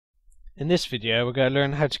In this video we're going to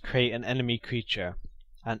learn how to create an enemy creature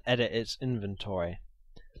and edit its inventory.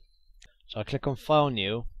 So I'll click on File,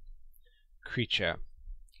 New, Creature.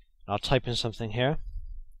 And I'll type in something here.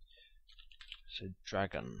 So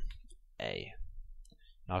Dragon A.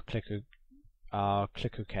 And I'll click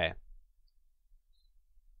OK.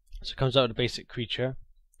 So it comes out with a basic creature.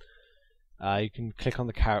 You can click on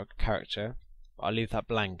the character. I'll leave that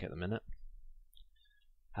blank at the minute.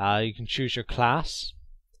 You can choose your class.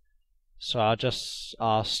 So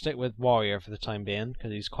I'll stick with Warrior for the time being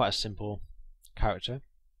because he's quite a simple character.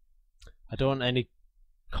 I don't want any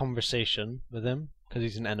conversation with him because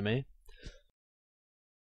he's an enemy.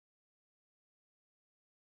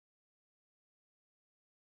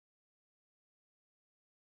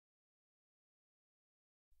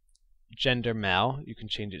 Gender male, you can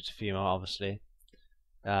change it to female obviously.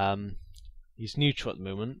 He's neutral at the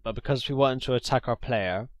moment, but because we want him to attack our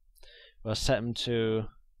player, we'll set him to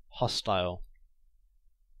hostile.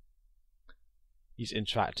 He's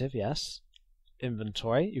interactive, yes.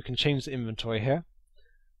 Inventory, you can change the inventory here.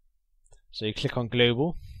 So you click on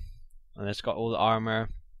global and it's got all the armor,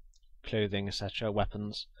 clothing, etc.,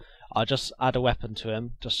 weapons. I'll just add a weapon to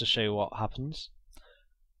him just to show you what happens.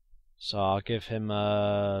 So I'll give him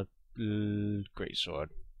a greatsword.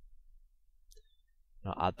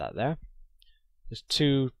 I'll add that there. There's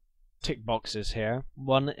two tick boxes here.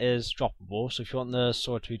 One is droppable, so if you want the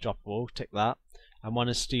sword to be droppable, tick that. And one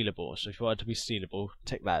is stealable, so if you want it to be stealable,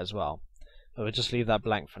 tick that as well. But we'll just leave that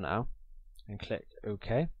blank for now and click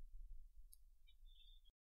OK.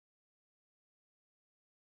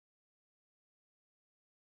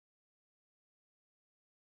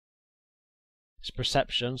 It's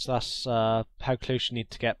perception, so that's how close you need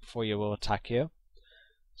to get before you will attack you.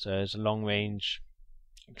 So there's a long range,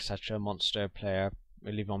 etc. Monster player.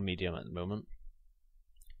 We'll leave on medium at the moment.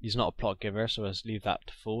 He's not a plot giver, so let's leave that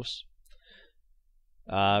to false.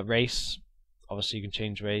 Race, obviously you can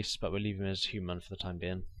change race, but we'll leave him as human for the time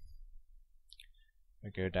being.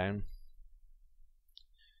 We'll go down.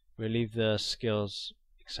 We'll leave the skills,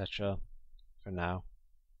 etc. for now.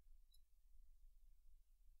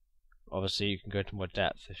 Obviously you can go into more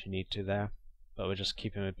depth if you need to there, but we'll just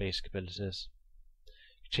keep him with basic abilities.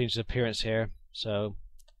 Change the appearance here, so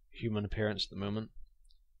human appearance at the moment.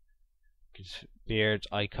 Beard,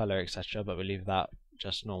 eye color, etc., but we'll leave that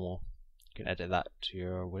just normal. You can edit that to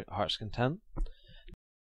your heart's content.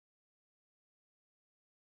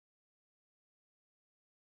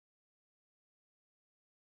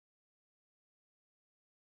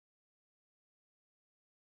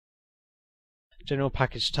 General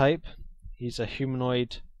package type, he's a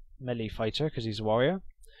humanoid melee fighter because he's a warrior.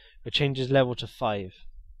 We'll change his level to 5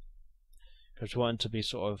 because we want him to be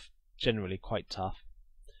sort of generally quite tough.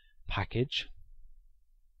 Package,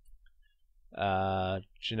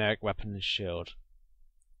 generic weapon and shield.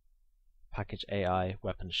 Package AI,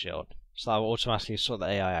 weapon and shield. So that will automatically sort the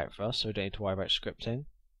AI out for us, so we don't need to worry about scripting.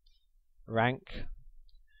 Rank,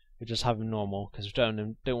 we just have him normal because we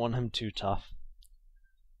don't want him too tough.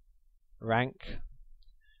 Rank,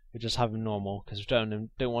 we just have him normal because we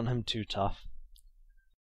don't want him too tough.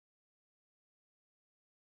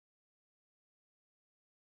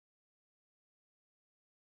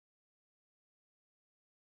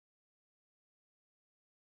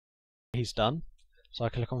 He's done. So I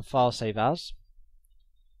click on File, Save As.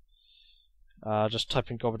 Just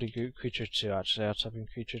type in Gobbledygook Creature 2 actually, I'll type in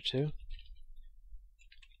Creature 2.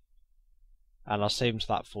 And I'll save him to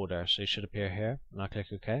that folder, so he should appear here. And I'll click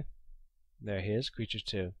OK. There he is, Creature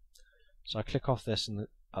 2. So I click off this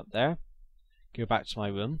up there, go back to my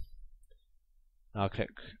room. Now I'll click,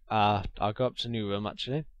 I'll go up to New Room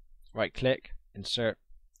actually. Right click, insert,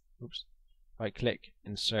 oops. Right click,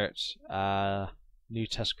 insert, New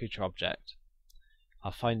Test Creature Object.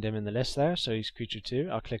 I'll find him in the list there, so he's Creature 2.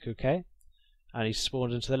 I'll click OK, and he's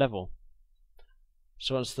spawned into the level.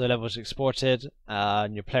 So once the level is exported,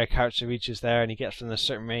 and your player character reaches there and he gets within a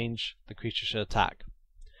certain range, the creature should attack.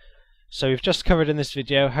 So we've just covered in this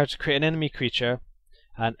video how to create an enemy creature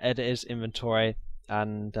and edit his inventory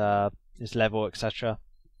and his level, etc.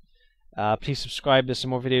 Please subscribe, there's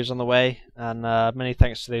some more videos on the way, and many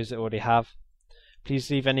thanks to those that already have.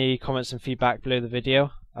 Please leave any comments and feedback below the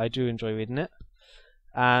video. I do enjoy reading it.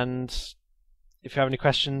 And if you have any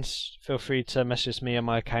questions, feel free to message me on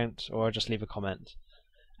my account or just leave a comment.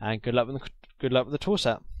 And good luck with the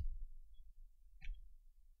toolset.